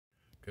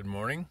Good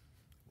morning.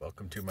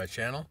 Welcome to my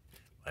channel.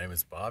 My name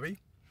is Bobby,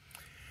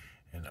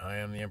 and I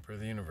am the Emperor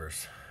of the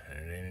Universe,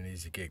 and it ain't an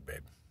easy gig,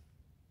 babe.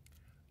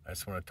 I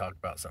just want to talk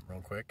about something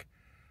real quick.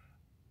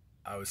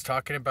 I was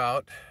talking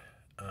about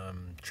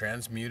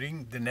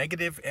transmuting the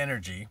negative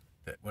energy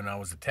that when I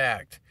was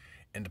attacked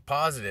into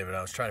positive, and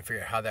I was trying to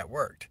figure out how that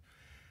worked.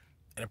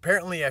 And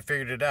apparently I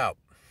figured it out.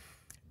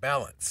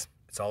 Balance.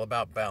 It's all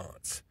about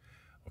balance.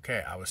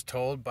 Okay, I was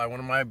told by one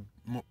of my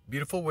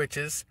beautiful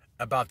witches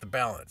about the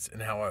balance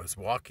and how I was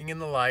walking in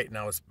the light,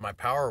 and my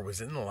power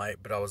was in the light,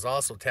 but I was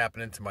also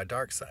tapping into my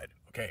dark side.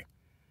 Okay,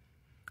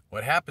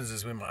 what happens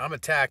is when I'm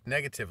attacked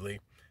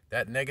negatively,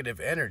 that negative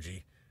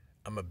energy,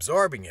 I'm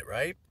absorbing it,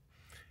 right?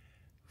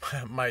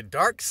 My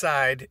dark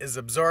side is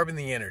absorbing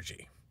the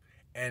energy,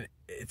 and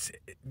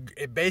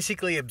it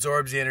basically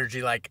absorbs the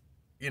energy like,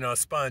 a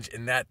sponge,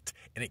 and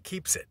it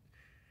keeps it,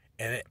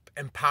 and it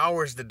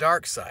empowers the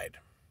dark side.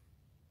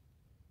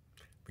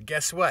 But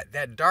guess what?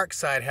 That dark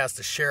side has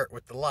to share it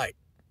with the light,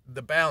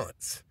 the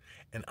balance.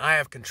 And I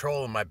have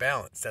control of my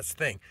balance. That's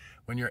the thing.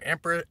 When you're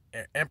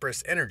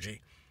Empress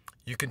energy,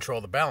 you control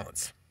the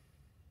balance.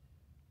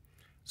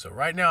 So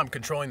right now I'm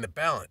controlling the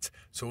balance.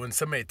 So when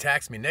somebody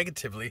attacks me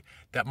negatively,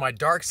 that my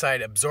dark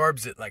side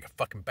absorbs it like a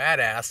fucking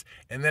badass,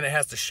 and then it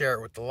has to share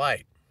it with the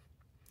light.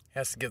 It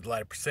has to give the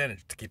light a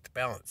percentage to keep the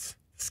balance,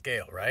 the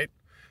scale, right?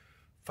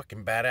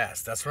 Fucking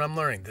badass. That's what I'm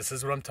learning. This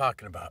is what I'm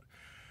talking about.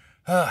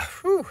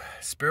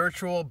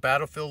 Spiritual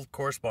battlefield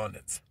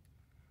correspondence.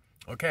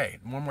 Okay,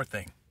 one more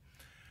thing.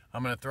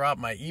 I'm going to throw out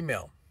my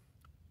email.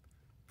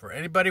 For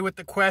anybody with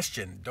the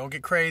question, don't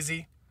get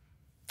crazy.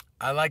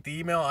 I like the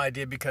email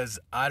idea because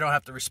I don't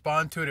have to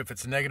respond to it if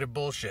it's negative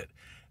bullshit.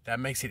 That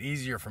makes it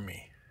easier for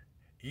me.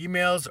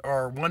 Emails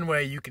are one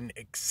way you can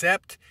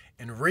accept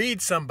and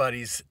read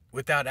somebody's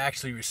without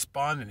actually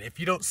responding.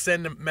 If you don't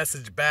send a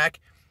message back,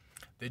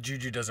 the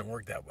juju doesn't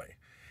work that way.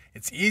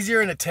 It's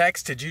easier in a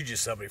text to juju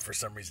somebody for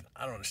some reason.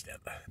 I don't understand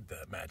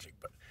the magic,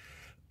 but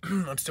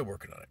I'm still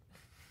working on it.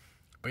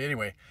 But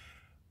anyway,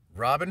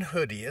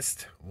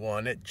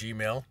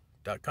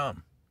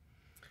 robinhoodiest1@gmail.com.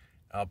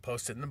 I'll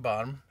post it in the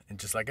bottom. And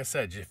just like I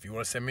said, if you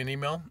want to send me an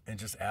email and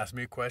just ask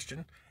me a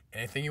question,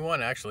 anything you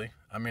want, actually.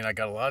 I mean, I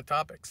got a lot of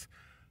topics.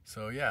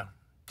 So yeah,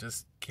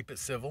 just keep it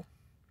civil.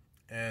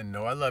 And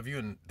know I love you.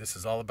 And this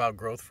is all about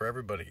growth for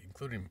everybody,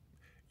 including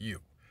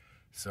you.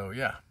 So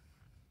yeah.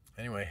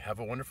 Anyway, have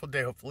a wonderful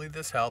day. Hopefully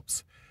this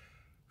helps.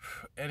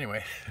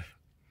 Anyway, I'm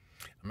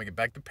going to get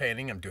back to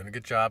painting. I'm doing a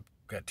good job.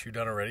 Got 2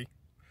 done already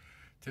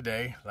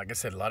today. Like I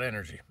said, a lot of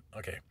energy.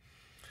 Okay.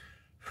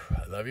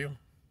 I love you.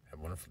 Have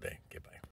a wonderful day. Goodbye.